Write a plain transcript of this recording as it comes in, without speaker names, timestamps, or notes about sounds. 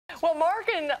Well, Mark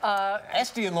and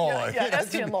Estie and Lola. Yeah,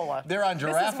 Estie and Lola. They're on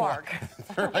Giraffe. Mark.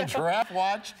 They're on Giraffe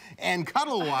Watch and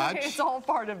Cuddle Watch. It's all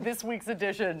part of this week's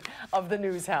edition of the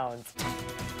News Hounds.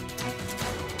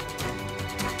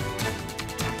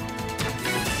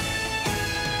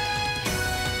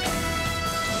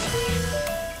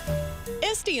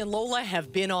 Estie and Lola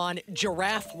have been on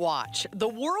Giraffe Watch. The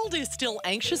world is still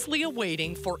anxiously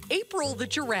awaiting for April the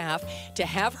giraffe to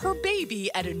have her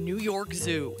baby at a New York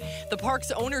zoo. The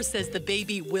park's owner says the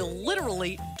baby will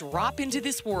literally drop into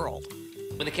this world.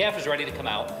 When the calf is ready to come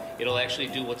out, it'll actually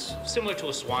do what's similar to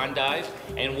a swan dive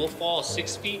and will fall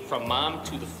 6 feet from mom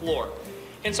to the floor.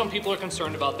 And some people are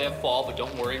concerned about that fall, but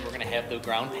don't worry, we're going to have the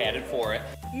ground padded for it.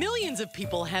 Millions of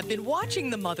people have been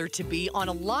watching the mother-to-be on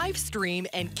a live stream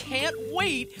and can't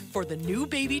wait for the new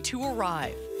baby to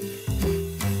arrive.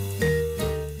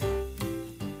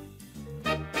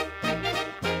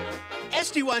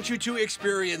 Estie wants you to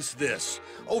experience this.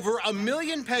 Over 1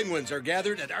 million penguins are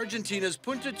gathered at Argentina's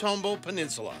Punta Tombo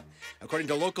Peninsula. According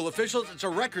to local officials, it's a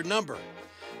record number.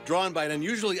 Drawn by an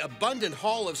unusually abundant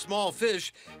haul of small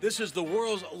fish, this is the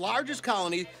world's largest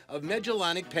colony of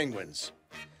Magellanic penguins.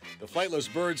 The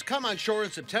flightless birds come on shore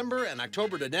in September and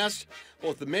October to nest.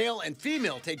 Both the male and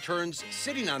female take turns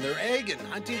sitting on their egg and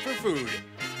hunting for food.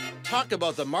 Talk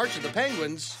about the March of the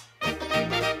Penguins.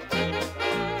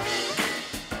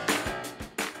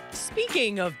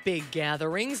 Speaking of big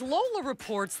gatherings, Lola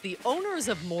reports the owners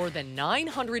of more than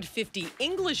 950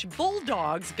 English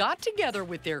bulldogs got together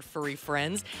with their furry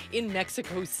friends in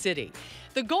Mexico City.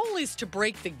 The goal is to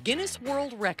break the Guinness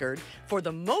World Record for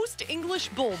the most English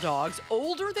bulldogs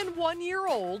older than 1 year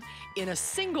old in a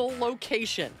single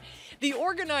location. The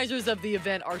organizers of the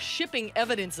event are shipping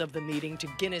evidence of the meeting to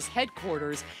Guinness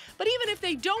headquarters, but even if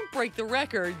they don't break the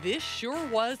record, this sure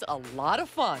was a lot of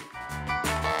fun.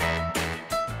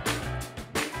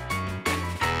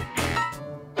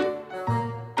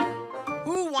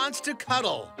 Wants to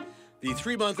cuddle. The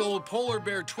 3-month-old polar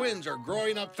bear twins are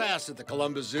growing up fast at the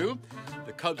Columbus Zoo.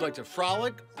 The cubs like to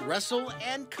frolic, wrestle,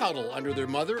 and cuddle under their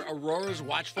mother Aurora's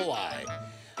watchful eye.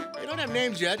 They don't have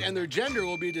names yet, and their gender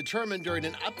will be determined during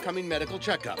an upcoming medical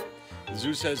checkup. The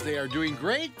zoo says they are doing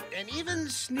great and even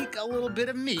sneak a little bit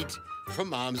of meat from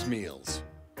mom's meals.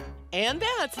 And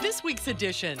that's this week's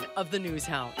edition of the News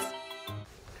Hounds.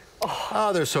 Oh,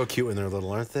 they're so cute when they're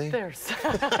little, aren't they? They're so,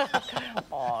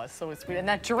 oh, so sweet. And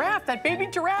that giraffe, that baby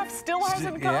giraffe still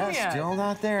hasn't come yet. Yeah, still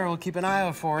not there. We'll keep an eye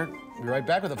out for it. We'll be right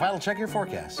back with a final check of your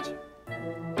forecast.